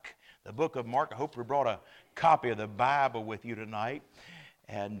the book of Mark. I hope you brought a copy of the Bible with you tonight.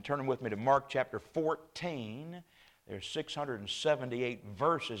 And turn with me to Mark chapter 14. There's 678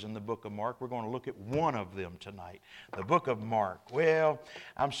 verses in the book of Mark. We're going to look at one of them tonight. The book of Mark. Well,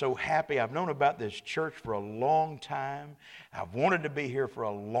 I'm so happy. I've known about this church for a long time. I've wanted to be here for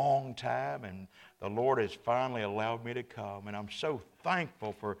a long time, and the Lord has finally allowed me to come. And I'm so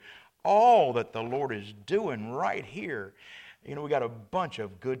thankful for all that the Lord is doing right here. You know, we got a bunch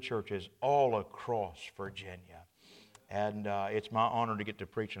of good churches all across Virginia. And it's my honor to get to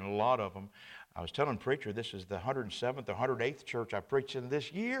preach in a lot of them. I was telling preacher this is the 107th or 108th church I preached in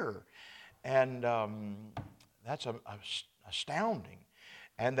this year. And that's astounding.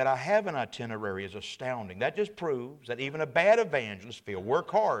 And that I have an itinerary is astounding. That just proves that even a bad evangelist, if he'll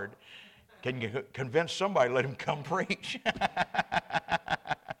work hard, can convince somebody to let him come preach.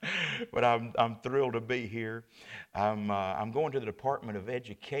 But I'm thrilled to be here. I'm going to the Department of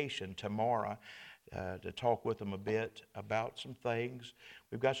Education tomorrow to talk with them a bit about some things.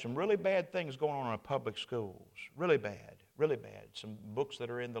 We've got some really bad things going on in our public schools. Really bad, really bad. Some books that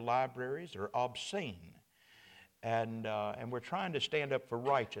are in the libraries that are obscene. And we're trying to stand up for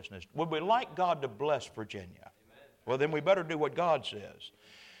righteousness. Would we like God to bless Virginia? Amen. Well, then we better do what God says.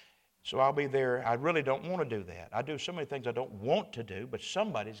 So I'll be there. I really don't want to do that. I do so many things I don't want to do, but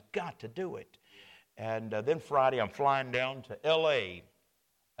somebody's got to do it. And then Friday I'm flying down to L.A.,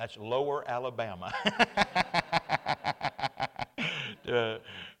 that's Lower Alabama, to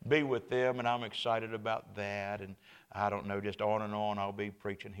be with them, and I'm excited about that. And I don't know, just on and on, I'll be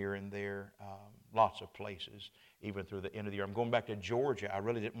preaching here and there, lots of places, even through the end of the year. I'm going back to Georgia. I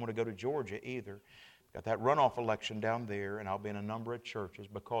really didn't want to go to Georgia either. Got that runoff election down there, and I'll be in a number of churches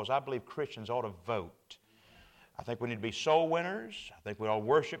because I believe Christians ought to vote. I think we need to be soul winners. I think we all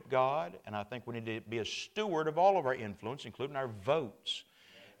worship God, and I think we need to be a steward of all of our influence, including our votes.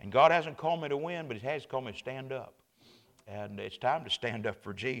 And God hasn't called me to win, but He has called me to stand up. And it's time to stand up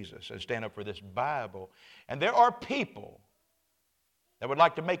for Jesus and stand up for this Bible. And there are people that would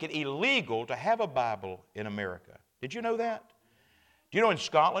like to make it illegal to have a Bible in America. Did you know that? Do you know in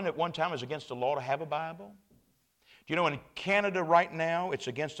Scotland at one time it was against the law to have a Bible? Do you know in Canada right now it's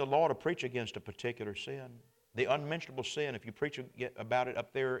against the law to preach against a particular sin? The unmentionable sin, if you preach about it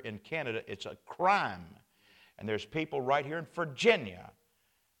up there in Canada, it's a crime. And there's people right here in Virginia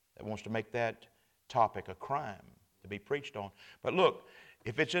that wants to make that topic a crime to be preached on. But look,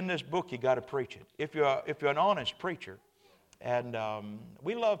 if it's in this book, you got to preach it. If you're an honest preacher, and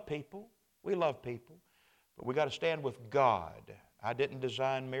we love people, but we got to stand with God. I didn't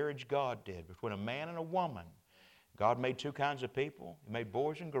design marriage, God did, between a man and a woman. God made two kinds of people. He made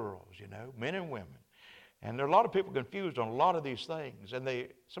boys and girls, you know, men and women. And there are a lot of people confused on a lot of these things, and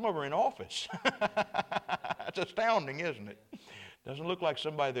some of them are in office. It's astounding, isn't it? Doesn't look like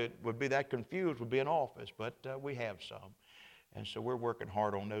somebody that would be that confused would be in office, but we have some. And so we're working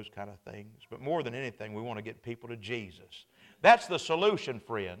hard on those kind of things. But more than anything, we want to get people to Jesus. That's the solution,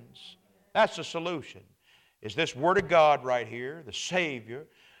 friends. That's the solution. Is this Word of God right here, the Savior.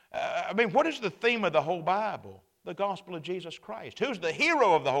 What is the theme of the whole Bible? The gospel of Jesus Christ. Who's the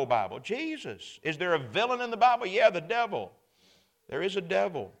hero of the whole Bible? Jesus. Is there a villain in the Bible? Yeah, the devil. There is a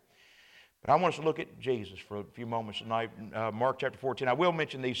devil. But I want us to look at Jesus for a few moments tonight. Mark chapter 14. I will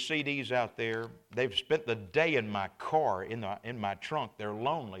mention these CDs out there. They've spent the day in my car, in my trunk. They're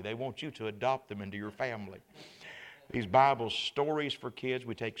lonely. They want you to adopt them into your family. These Bible stories for kids.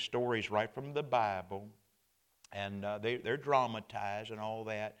 We take stories right from the Bible. And they're dramatized and all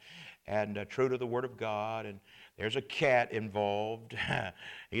that. And true to the Word of God. And there's a cat involved.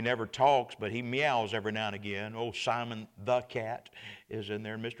 He never talks, but he meows every now and again. Old Simon the cat is in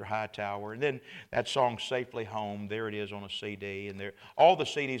there, Mr. Hightower. And then that song, Safely Home, there it is on a CD. And all the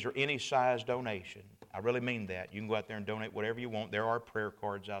CDs are any size donation. I really mean that. You can go out there and donate whatever you want. There are prayer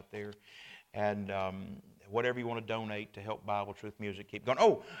cards out there. And whatever you want to donate to help Bible Truth Music keep going.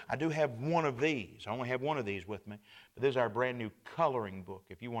 Oh, I do have one of these. I only have one of these with me. But this is our brand new coloring book.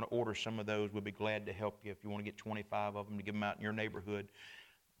 If you want to order some of those, we'll be glad to help you. If you want to get 25 of them to give them out in your neighborhood.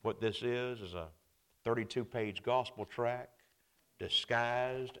 What this is a 32-page gospel tract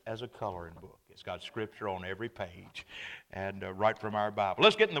disguised as a coloring book. It's got scripture on every page and right from our Bible.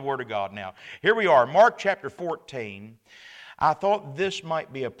 Let's get in the Word of God now. Here we are, Mark chapter 14. I thought this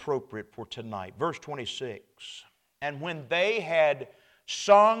might be appropriate for tonight. Verse 26. And when they had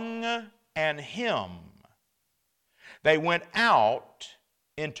sung an hymn, they went out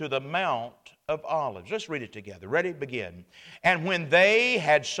into the Mount of Olives. Let's read it together. Ready? Begin. And when they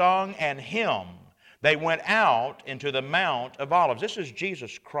had sung an hymn, they went out into the Mount of Olives. This is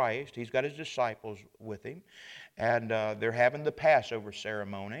Jesus Christ. He's got His disciples with Him. And they're having the Passover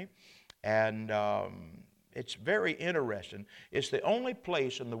ceremony. And it's very interesting. It's the only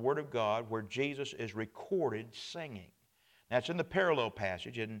place in the Word of God where Jesus is recorded singing. Now, it's in the parallel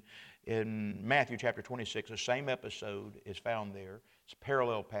passage in Matthew chapter 26. The same episode is found there. It's a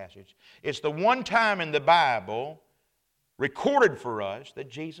parallel passage. It's the one time in the Bible recorded for us that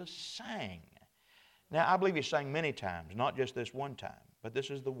Jesus sang. Now, I believe he sang many times, not just this one time, but this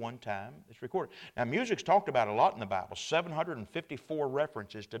is the one time it's recorded. Now, music's talked about a lot in the Bible, 754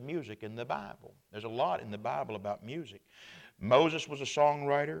 references to music in the Bible. There's a lot in the Bible about music. Moses was a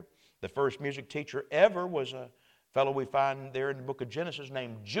songwriter. The first music teacher ever was a fellow we find there in the book of Genesis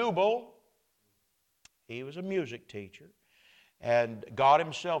named Jubal. He was a music teacher. And God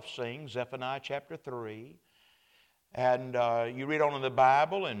himself sings, Zephaniah chapter 3. And you read on in the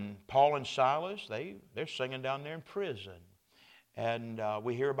Bible, and Paul and Silas, they're singing down there in prison. And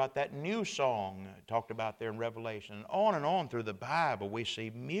we hear about that new song talked about there in Revelation. And on through the Bible, we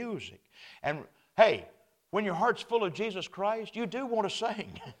see music. And hey, when your heart's full of Jesus Christ, you do want to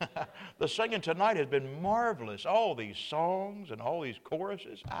sing. The singing tonight has been marvelous. All these songs and all these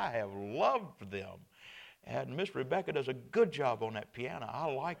choruses, I have loved them. And Miss Rebecca does a good job on that piano.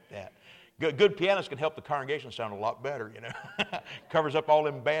 I like that. Good pianists can help the congregation sound a lot better, you know. Covers up all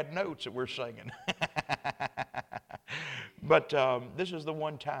them bad notes that we're singing. But this is the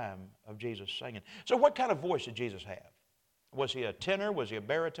one time of Jesus singing. So what kind of voice did Jesus have? Was he a tenor? Was he a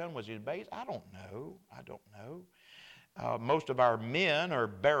baritone? Was he a bass? I don't know. Most of our men are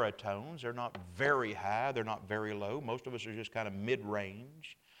baritones. They're not very high. They're not very low. Most of us are just kind of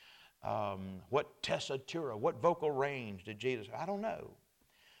mid-range. What tessitura, what vocal range did Jesus have? I don't know.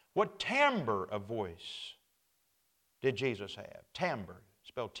 What timbre of voice did Jesus have? Timbre,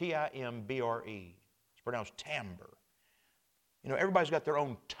 spelled T-I-M-B-R-E. It's pronounced timbre. You know, everybody's got their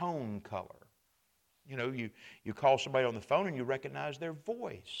own tone color. You know, you call somebody on the phone and you recognize their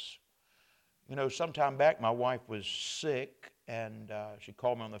voice. You know, sometime back my wife was sick and she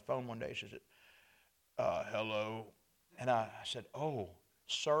called me on the phone one day. She said, hello. And I said, oh,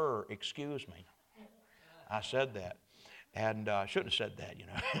 sir, excuse me. I said that. And I shouldn't have said that, you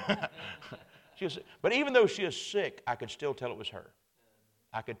know. But even though she is sick, I could still tell it was her.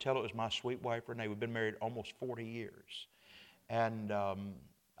 I could tell it was my sweet wife, Renee. We've been married almost 40 years. And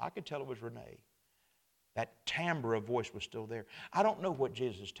I could tell it was Renee. That timbre of voice was still there. I don't know what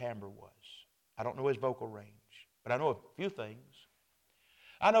Jesus' timbre was. I don't know his vocal range. But I know a few things.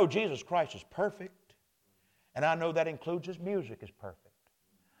 I know Jesus Christ is perfect. And I know that includes his music is perfect.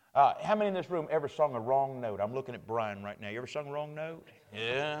 How many in this room ever sung a wrong note? I'm looking at Brian right now. You ever sung a wrong note?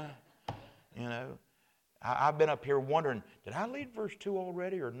 Yeah. You know, I've been up here wondering, did I lead verse 2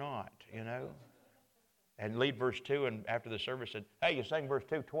 already or not? You know? And lead verse 2, and after the service said, hey, you sang verse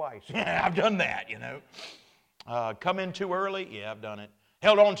 2 twice. Yeah, I've done that, you know. Come in too early? Yeah, I've done it.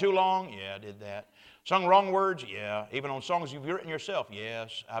 Held on too long? Yeah, I did that. Sung wrong words? Yeah. Even on songs you've written yourself?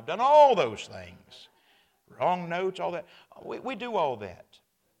 Yes. I've done all those things. Wrong notes, all that. We do all that.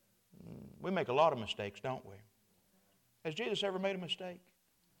 We make a lot of mistakes, don't we? Has Jesus ever made a mistake?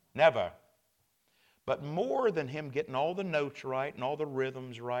 Never. But more than him getting all the notes right and all the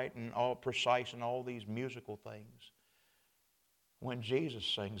rhythms right and all precise and all these musical things, when Jesus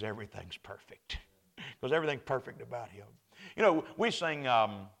sings, everything's perfect. Because everything's perfect about him. You know, we sing,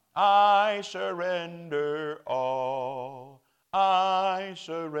 I surrender all, I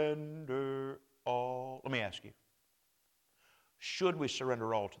surrender all. Let me ask you, should we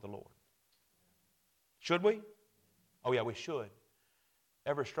surrender all to the Lord? Should we? Oh yeah, we should.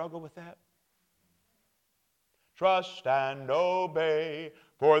 Ever struggle with that? Trust and obey,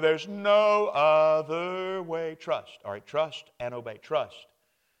 for there's no other way. Trust. All right, trust and obey. Trust.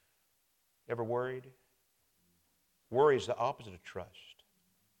 Ever worried? Worry is the opposite of trust.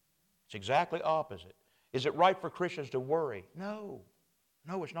 It's exactly opposite. Is it right for Christians to worry? No.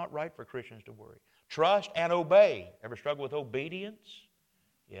 No, it's not right for Christians to worry. Trust and obey. Ever struggle with obedience?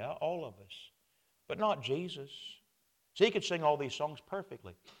 Yeah, all of us. But not Jesus. See, he could sing all these songs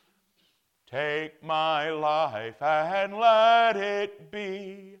perfectly. Take my life and let it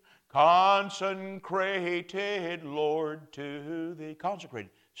be consecrated, Lord, to thee.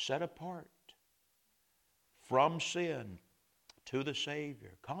 Consecrated, set apart from sin to the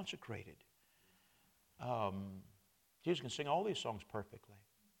Savior. Consecrated. Jesus can sing all these songs perfectly.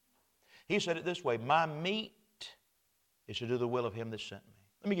 He said it this way, my meat is to do the will of him that sent me.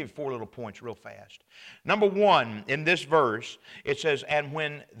 Let me give you 4 little points real fast. Number 1, in this verse, it says, and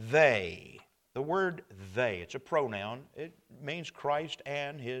when they, the word they, it's a pronoun. It means Christ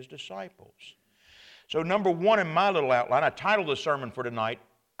and his disciples. So number 1 in my little outline, I titled the sermon for tonight,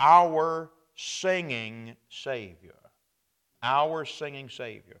 Our Singing Savior. Our singing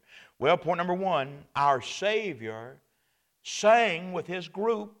Savior. Well, point number one, our Savior sang with His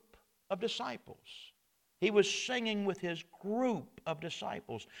group of disciples. He was singing with His group of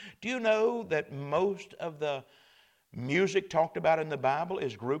disciples. Do you know that most of the music talked about in the Bible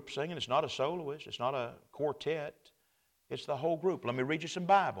is group singing? It's not a soloist. It's not a quartet. It's the whole group. Let me read you some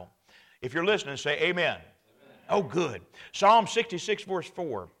Bible. If you're listening, say amen. Amen. Oh, good. Psalm 66, verse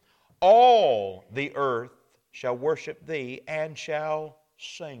 4. All the earth shall worship Thee and shall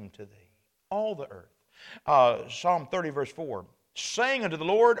sing to Thee. All the earth. Psalm 30, verse 4. Sing unto the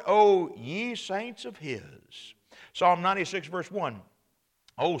Lord, O ye saints of His. Psalm 96, verse 1.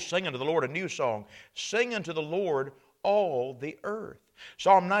 Oh, sing unto the Lord a new song. Sing unto the Lord all the earth.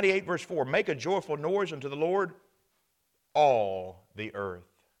 Psalm 98, verse 4. Make a joyful noise unto the Lord, all the earth.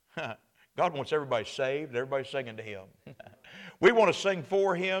 God wants everybody saved and everybody singing to Him. We want to sing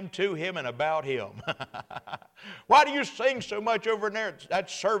for Him, to Him, and about Him. Why do you sing so much over there? That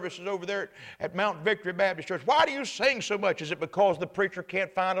service is over there at Mount Victory Baptist Church. Why do you sing so much? Is it because the preacher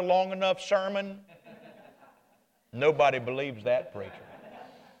can't find a long enough sermon? Nobody believes that preacher.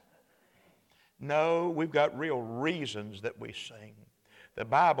 No, we've got real reasons that we sing. The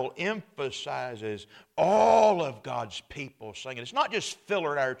Bible emphasizes all of God's people singing. It's not just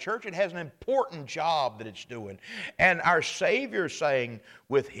filler at our church. It has an important job that it's doing. And our Savior sang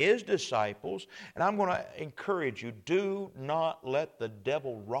with His disciples. And I'm going to encourage you, do not let the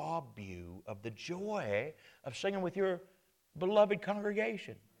devil rob you of the joy of singing with your beloved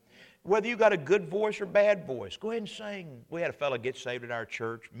congregation. Whether you got a good voice or bad voice, go ahead and sing. We had a fellow get saved at our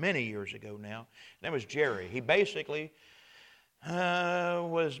church many years ago now. His name was Jerry. He basically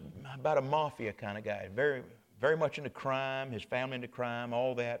was about a mafia kind of guy, very, very much into crime, his family into crime,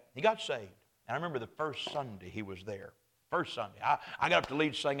 all that. He got saved. And I remember the first Sunday he was there. First Sunday. I got up to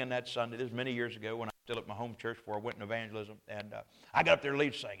lead singing that Sunday. This was many years ago when I was still at my home church before I went in evangelism. And I got up there to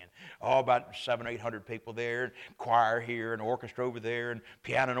lead singing. Oh, about 700 or 800 people there, choir here, and orchestra over there, and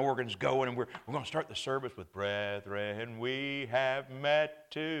piano and organs going. And we're going to start the service with, Brethren, we have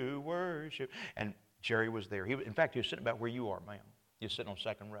met to worship. And Jerry was there. In fact, he was sitting about where you are, ma'am. He was sitting on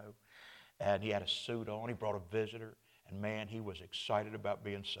second row. And he had a suit on. He brought a visitor. And man, he was excited about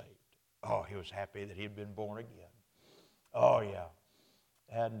being saved. Oh, he was happy that he had been born again. Oh, yeah.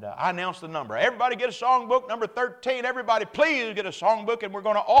 And I announced the number. Everybody get a songbook, number 13. Everybody please get a songbook, and we're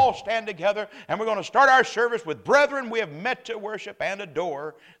going to all stand together, and we're going to start our service with, Brethren, we have met to worship and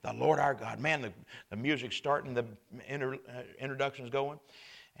adore the Lord our God. Man, the music's starting, the introduction's going.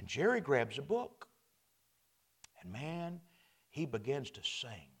 And Jerry grabs a book. And man, he begins to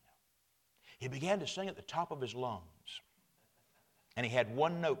sing. He began to sing at the top of his lungs. And he had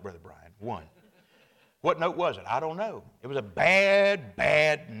one note, Brother Brian, one. What note was it? I don't know. It was a bad,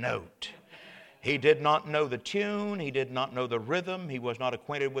 bad note. He did not know the tune. He did not know the rhythm. He was not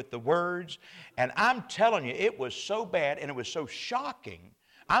acquainted with the words. And I'm telling you, it was so bad and it was so shocking.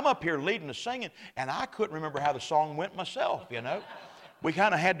 I'm up here leading the singing, and I couldn't remember how the song went myself, you know. We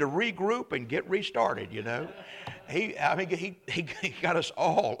kind of had to regroup and get restarted, you know. He got us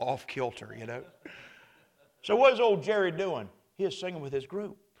all off kilter, you know. So what is old Jerry doing? He is singing with his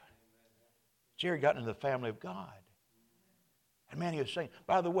group. Jerry got into the family of God. And man, he was singing.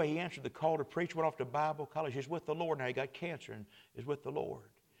 By the way, he answered the call to preach, went off to Bible college. He's with the Lord now. He got cancer and is with the Lord.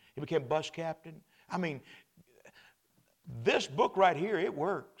 He became bus captain. I mean, this book right here, it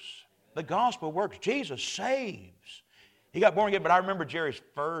works. The gospel works. Jesus saves. He got born again, but I remember Jerry's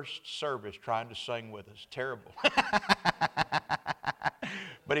first service trying to sing with us. Terrible.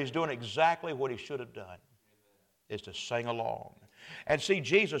 But he's doing exactly what he should have done, is to sing along. And see,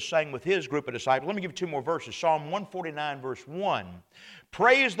 Jesus sang with His group of disciples. Let me give you two more verses. Psalm 149, verse 1.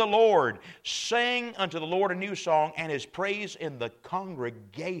 Praise the Lord. Sing unto the Lord a new song, and His praise in the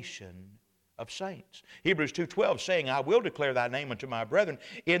congregation of saints. Hebrews 2:12, saying, I will declare Thy name unto my brethren.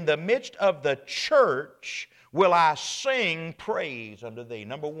 In the midst of the church will I sing praise unto Thee.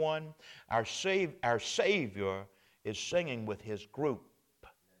 Number one, our Savior is singing with His group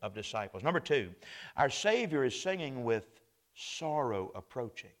of disciples. Number two, our Savior is singing with sorrow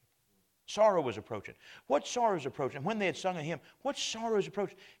approaching. Sorrow was approaching. What sorrow is approaching? When they had sung a hymn, what sorrow is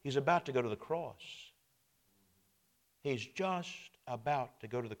approaching? He's about to go to the cross. He's just about to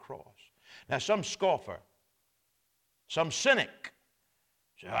go to the cross. Now, some scoffer, some cynic,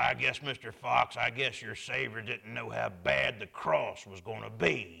 say, I guess, Mr. Fox, I guess your Savior didn't know how bad the cross was going to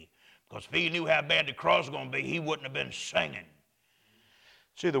be. Because if He knew how bad the cross was going to be, He wouldn't have been singing.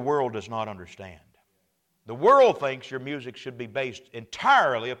 See, the world does not understand. The world thinks your music should be based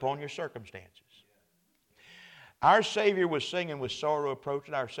entirely upon your circumstances. Our Savior was singing with sorrow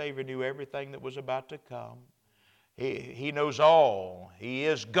approaching. Our Savior knew everything that was about to come. He knows all. He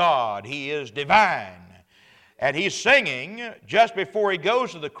is God. He is divine. And he's singing just before he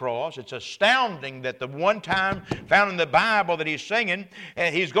goes to the cross. It's astounding that the one time found in the Bible that he's singing,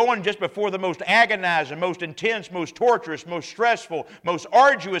 he's going just before the most agonizing, most intense, most torturous, most stressful, most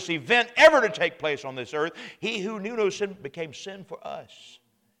arduous event ever to take place on this earth. He who knew no sin became sin for us.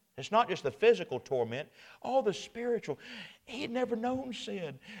 It's not just the physical torment, all the spiritual. He had never known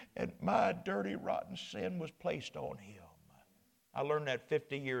sin, and my dirty, rotten sin was placed on him. I learned that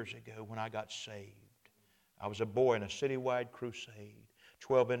 50 years ago when I got saved. I was a boy in a citywide crusade.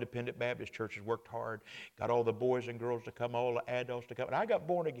 12 independent Baptist churches worked hard, got all the boys and girls to come, all the adults to come. And I got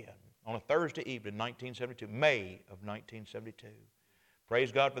born again on a Thursday evening, 1972, May of 1972.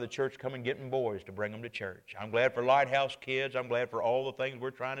 Praise God for the church coming getting boys to bring them to church. I'm glad for Lighthouse Kids. I'm glad for all the things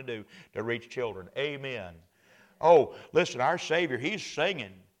we're trying to do to reach children. Amen. Oh, listen, our Savior, He's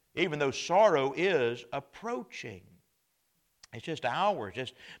singing, even though sorrow is approaching. It's just hours,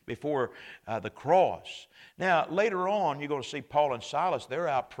 just before the cross. Now, later on, you're going to see Paul and Silas. They're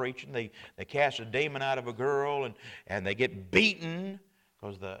out preaching. They cast a demon out of a girl, and they get beaten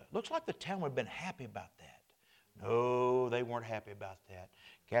because looks like the town would have been happy about that. No, they weren't happy about that.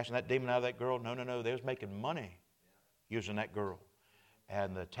 Casting that demon out of that girl, no. They was making money using that girl.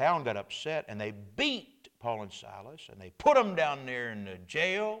 And the town got upset, and they beat Paul and Silas, and they put them down there in the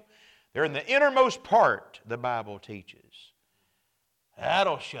jail. They're in the innermost part, the Bible teaches.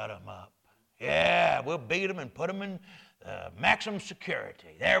 That'll shut them up. Yeah, we'll beat them and put them in maximum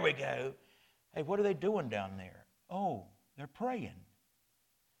security. There we go. Hey, what are they doing down there? Oh, they're praying.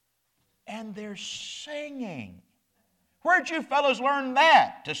 And they're singing. Where'd you fellows learn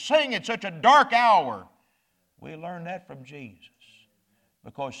that? To sing at such a dark hour? We learned that from Jesus.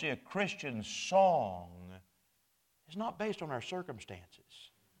 Because, see, a Christian song is not based on our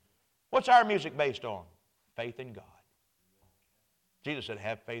circumstances. What's our music based on? Faith in God. Jesus said,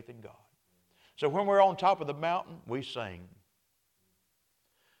 have faith in God. So when we're on top of the mountain, we sing.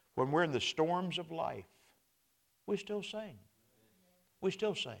 When we're in the storms of life, we still sing. We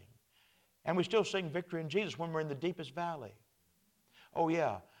still sing. And we still sing victory in Jesus when we're in the deepest valley. Oh,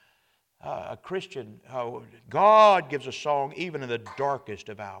 yeah. A Christian, God gives a song even in the darkest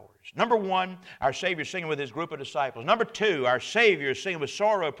of hours. Number one, our Savior is singing with His group of disciples. Number two, our Savior is singing with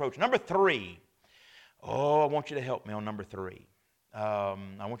sorrow approach. Number three, I want you to help me on number three. I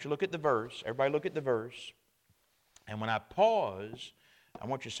want you to look at the verse. Everybody look at the verse. And when I pause, I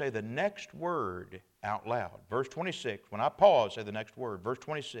want you to say the next word out loud. Verse 26. When I pause, say the next word. Verse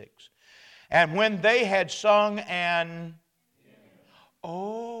 26. And when they had sung an...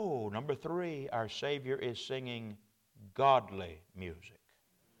 number three, our Savior is singing godly music.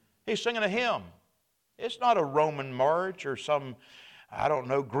 He's singing a hymn. It's not a Roman march or some,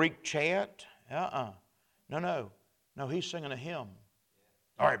 Greek chant. No, he's singing a hymn.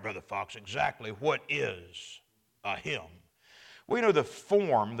 All right, Brother Fox, exactly what is a hymn? We know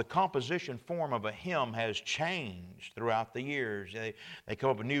the composition form of a hymn has changed throughout the years. They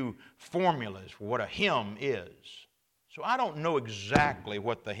come up with new formulas for what a hymn is. So I don't know exactly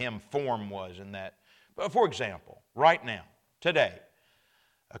what the hymn form was in that. But for example, right now, today,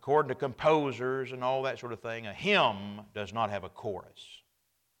 according to composers and all that sort of thing, a hymn does not have a chorus.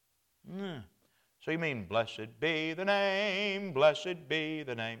 So you mean, blessed be the name, blessed be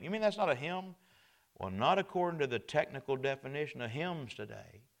the name. You mean that's not a hymn? Well, not according to the technical definition of hymns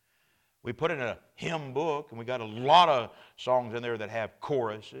today. We put it in a hymn book, and we got a lot of songs in there that have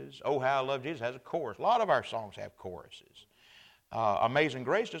choruses. Oh, How I Love Jesus has a chorus. A lot of our songs have choruses. Amazing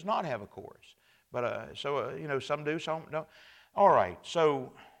Grace does not have a chorus. But some do, some don't. All right,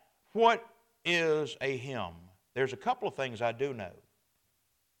 so what is a hymn? There's a couple of things I do know.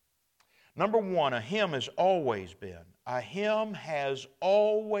 Number one, a hymn has always been a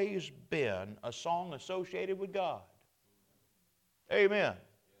song associated with God. Amen.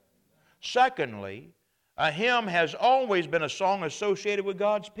 Secondly, a hymn has always been a song associated with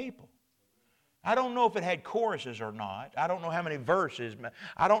God's people. I don't know if it had choruses or not. I don't know how many verses.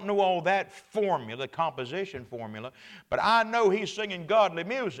 I don't know all that formula, composition formula, but I know he's singing godly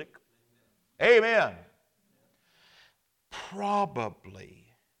music. Amen. Probably,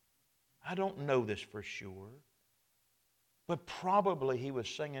 I don't know this for sure, but probably he was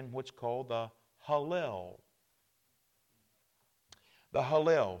singing what's called the Hallel. The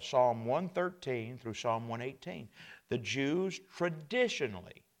Hallel, Psalm 113 through Psalm 118. The Jews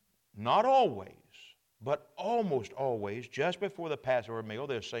traditionally, not always, but almost always, just before the Passover meal,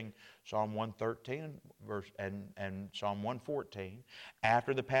 they'll sing Psalm 113 and Psalm 114.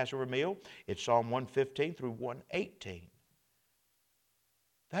 After the Passover meal, it's Psalm 115 through 118.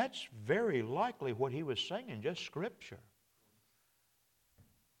 That's very likely what he was singing, just Scripture.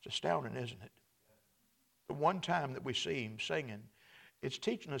 It's astounding, isn't it? The one time that we see him singing, it's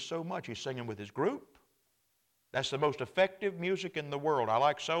teaching us so much. He's singing with his group. That's the most effective music in the world. I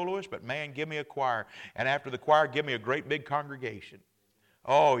like soloists, but man, give me a choir. And after the choir, give me a great big congregation.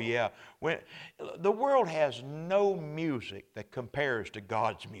 Oh, yeah. The world has no music that compares to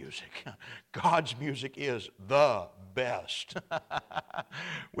God's music. God's music is the best.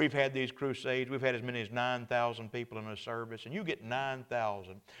 We've had these crusades. We've had as many as 9,000 people in a service. And you get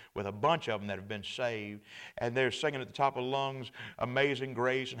 9,000 with a bunch of them that have been saved. And they're singing at the top of lungs, Amazing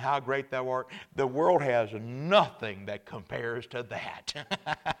Grace and How Great Thou Art. The world has nothing that compares to that.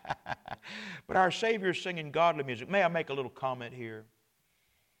 But our Savior's singing godly music. May I make a little comment here?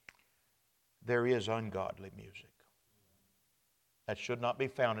 There is ungodly music that should not be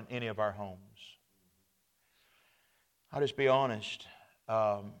found in any of our homes. I'll just be honest.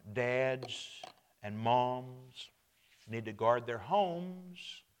 Dads and moms need to guard their homes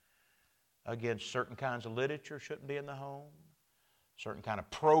against certain kinds of literature shouldn't be in the home. Certain kind of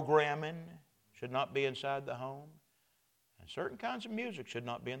programming should not be inside the home. And certain kinds of music should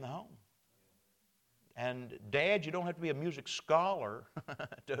not be in the home. And dads, you don't have to be a music scholar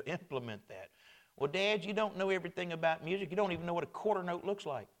to implement that. Well, dads, you don't know everything about music. You don't even know what a quarter note looks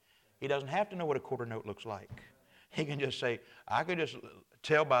like. He doesn't have to know what a quarter note looks like. He can just say, I can just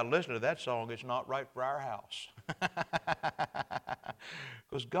tell by listening to that song it's not right for our house.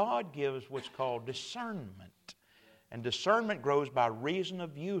 Because God gives what's called discernment. And discernment grows by reason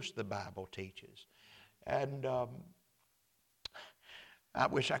of use, the Bible teaches. And I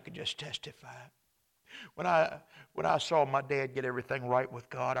wish I could just testify. When I saw my dad get everything right with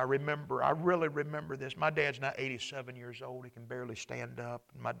God, I really remember this. My dad's now 87 years old. He can barely stand up.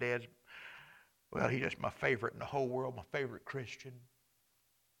 And my dad's, well, he's just my favorite in the whole world, my favorite Christian.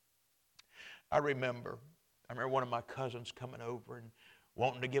 I remember one of my cousins coming over and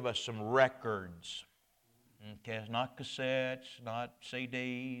wanting to give us some records. Okay, it's not cassettes, not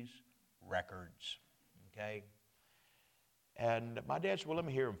CDs, records. Okay? And my dad said, well, let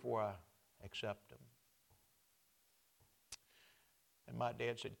me hear them before I accept them. And my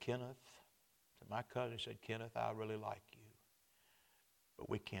dad said, Kenneth, to my cousin, he said, Kenneth, I really like you, but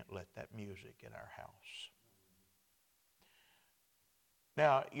we can't let that music in our house.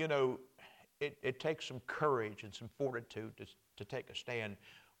 Now, you know, it takes some courage and some fortitude to take a stand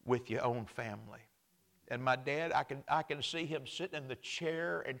with your own family. And my dad, I can see him sitting in the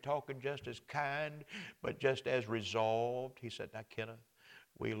chair and talking just as kind, but just as resolved. He said, now, Kenneth,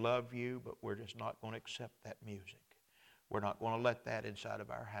 we love you, but we're just not going to accept that music. We're not going to let that inside of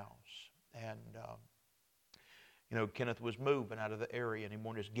our house. And, you know, Kenneth was moving out of the area and he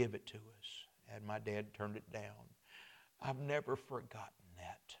wanted to give it to us. And my dad turned it down. I've never forgotten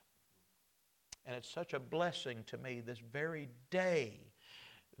that. And it's such a blessing to me this very day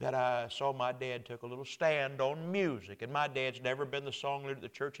that I saw my dad took a little stand on music. And my dad's never been the song leader at the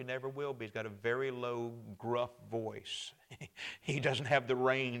church. He never will be. He's got a very low, gruff voice. He doesn't have the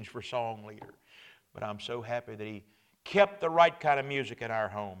range for song leader. But I'm so happy that he kept the right kind of music in our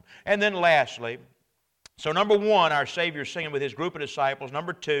home. And then lastly, so number one, our Savior's singing with his group of disciples.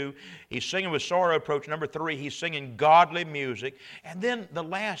 Number two, he's singing with sorrow approach. Number three, he's singing godly music. And then the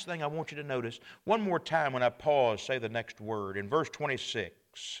last thing I want you to notice, one more time when I pause, say the next word. In verse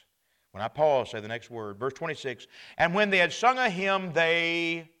 26, when I pause, say the next word. Verse 26, and when they had sung a hymn,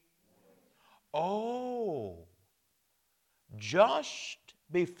 just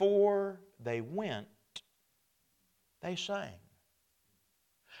before they went, they sang.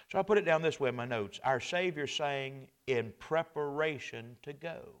 So I put it down this way in my notes. Our Savior sang in preparation to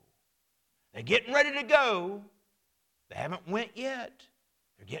go. They're getting ready to go. They haven't went yet.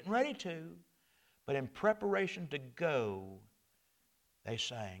 They're getting ready to. But in preparation to go, they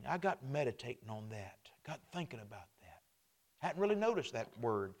sang. I got meditating on that. Got thinking about that. Hadn't really noticed that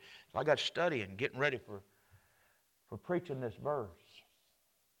word. So I got studying, getting ready for preaching this verse.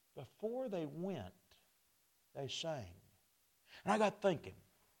 Before they went, they sang. And I got thinking,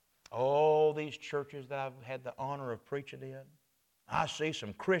 all these churches that I've had the honor of preaching in, I see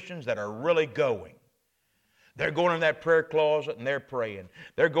some Christians that are really going. They're going in that prayer closet and they're praying.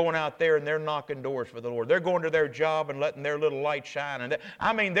 They're going out there and they're knocking doors for the Lord. They're going to their job and letting their little light shine. And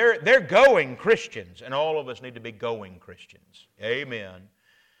they're going Christians, and all of us need to be going Christians. Amen.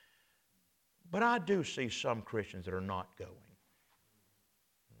 But I do see some Christians that are not going.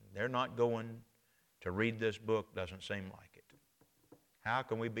 They're not going to read this book, doesn't seem like it. How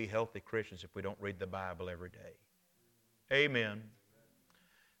can we be healthy Christians if we don't read the Bible every day? Amen.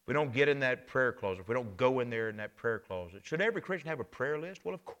 If we don't get in that prayer closet, if we don't go in there in that prayer closet, should every Christian have a prayer list?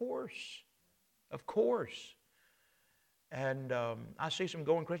 Well, of course. Of course. And I see some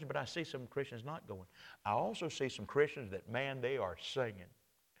going Christians, but I see some Christians not going. I also see some Christians that, man, they are singing.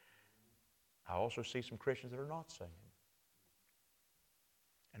 I also see some Christians that are not singing.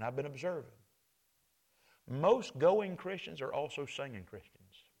 And I've been observing. Most going Christians are also singing Christians.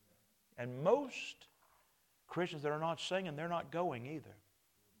 And most Christians that are not singing, they're not going either.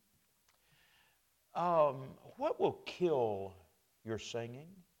 What will kill your singing?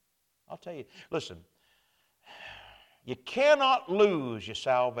 I'll tell you. Listen, you cannot lose your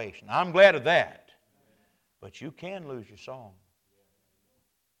salvation. I'm glad of that. But you can lose your song.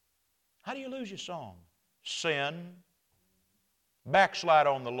 How do you lose your song? Sin. Backslide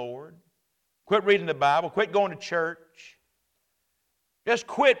on the Lord. Quit reading the Bible. Quit going to church. Just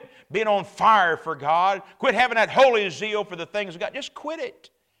quit being on fire for God. Quit having that holy zeal for the things of God. Just quit it.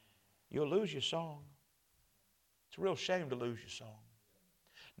 You'll lose your song. It's a real shame to lose your song.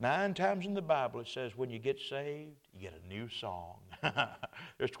 9 times in the Bible it says when you get saved, you get a new song.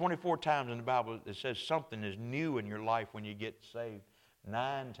 There's 24 times in the Bible that says something is new in your life when you get saved.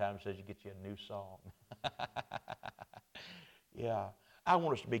 9 times it says you get you a new song. Yeah. I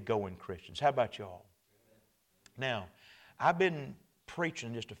want us to be going Christians. How about y'all? Now, I've been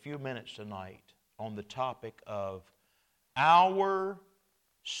preaching just a few minutes tonight on the topic of our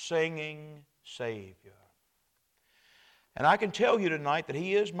singing Savior. And I can tell you tonight that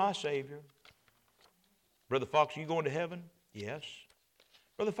He is my Savior. Brother Fox, are you going to heaven? Yes.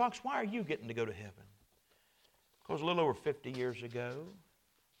 Brother Fox, why are you getting to go to heaven? Because a little over 50 years ago,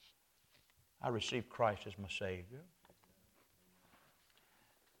 I received Christ as my Savior.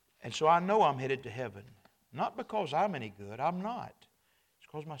 And so I know I'm headed to heaven. Not because I'm any good. I'm not. It's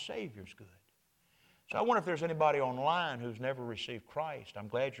because my Savior's good. So I wonder if there's anybody online who's never received Christ. I'm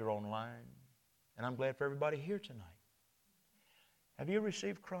glad you're online. And I'm glad for everybody here tonight. Have you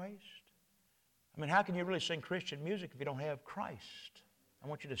received Christ? I mean, how can you really sing Christian music if you don't have Christ? I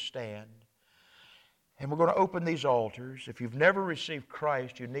want you to stand. And we're going to open these altars. If you've never received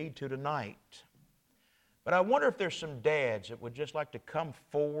Christ, you need to tonight. But I wonder if there's some dads that would just like to come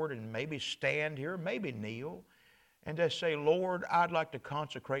forward and maybe stand here, maybe kneel, and just say, Lord, I'd like to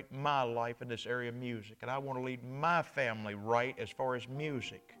consecrate my life in this area of music, and I want to lead my family right as far as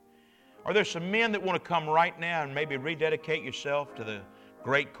music. Are there some men that want to come right now and maybe rededicate yourself to the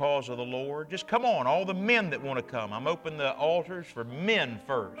great cause of the Lord? Just come on, all the men that want to come. I'm opening the altars for men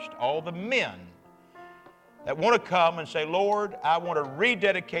first. All the men that want to come and say, Lord, I want to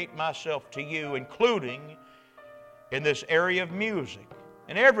rededicate myself to you, including in this area of music,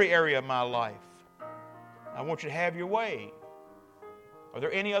 in every area of my life. I want you to have your way. Are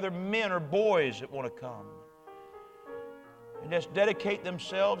there any other men or boys that want to come and just dedicate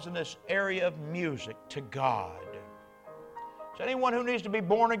themselves in this area of music to God? Is there anyone who needs to be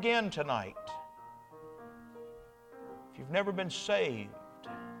born again tonight? If you've never been saved,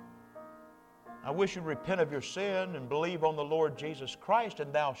 I wish you'd repent of your sin and believe on the Lord Jesus Christ,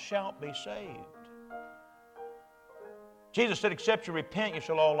 and thou shalt be saved. Jesus said, except you repent, you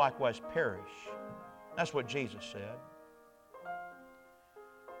shall all likewise perish. That's what Jesus said.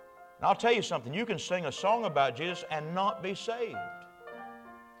 And I'll tell you something, you can sing a song about Jesus and not be saved.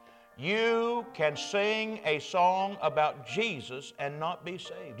 You can sing a song about Jesus and not be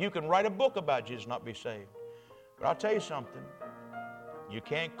saved. You can write a book about Jesus and not be saved. But I'll tell you something, you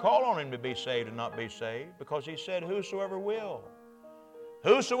can't call on Him to be saved and not be saved, because He said, whosoever will,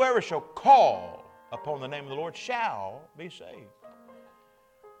 whosoever shall call upon the name of the Lord shall be saved.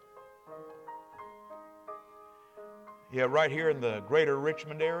 Yeah, right here in the greater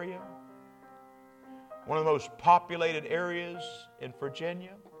Richmond area, one of the most populated areas in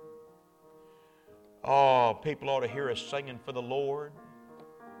Virginia. Oh, people ought to hear us singing for the Lord.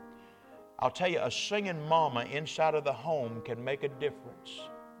 I'll tell you, a singing mama inside of the home can make a difference.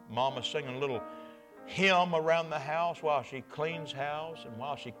 Mama singing a little hymn around the house while she cleans house and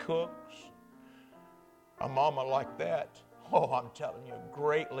while she cooks. A mama like that, oh, I'm telling you,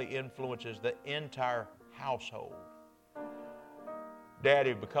 greatly influences the entire household.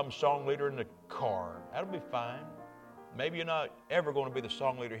 Daddy becomes song leader in the car. That'll be fine. Maybe you're not ever going to be the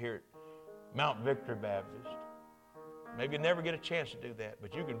song leader here at Mount Victory Baptist. Maybe you never get a chance to do that,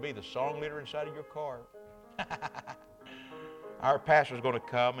 but you can be the song leader inside of your car. Our pastor's going to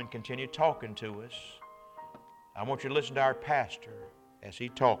come and continue talking to us. I want you to listen to our pastor as he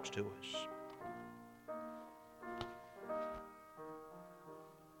talks to us.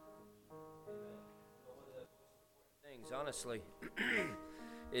 Things, honestly,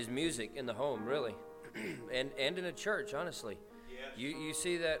 is music in the home, really, and in a church, honestly. Yes. You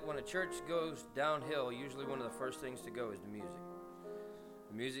see that when a church goes downhill, usually one of the first things to go is the music.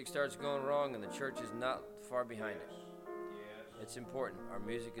 The music starts going wrong and the church is not far behind it. It's important. Our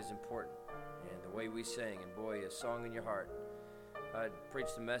music is important. And the way we sing, and boy, a song in your heart. I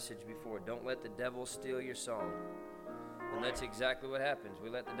preached the message before, don't let the devil steal your song. And that's exactly what happens. We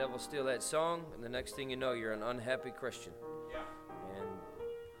let the devil steal that song, and the next thing you know, you're an unhappy Christian. And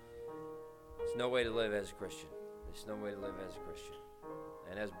it's no way to live as a Christian. It's no way to live as a Christian.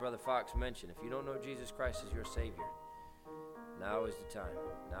 And as Brother Fox mentioned, if you don't know Jesus Christ as your Savior, now is the time.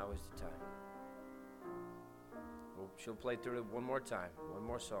 Now is the time. She'll play through it one more time, one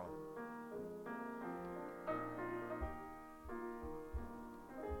more song.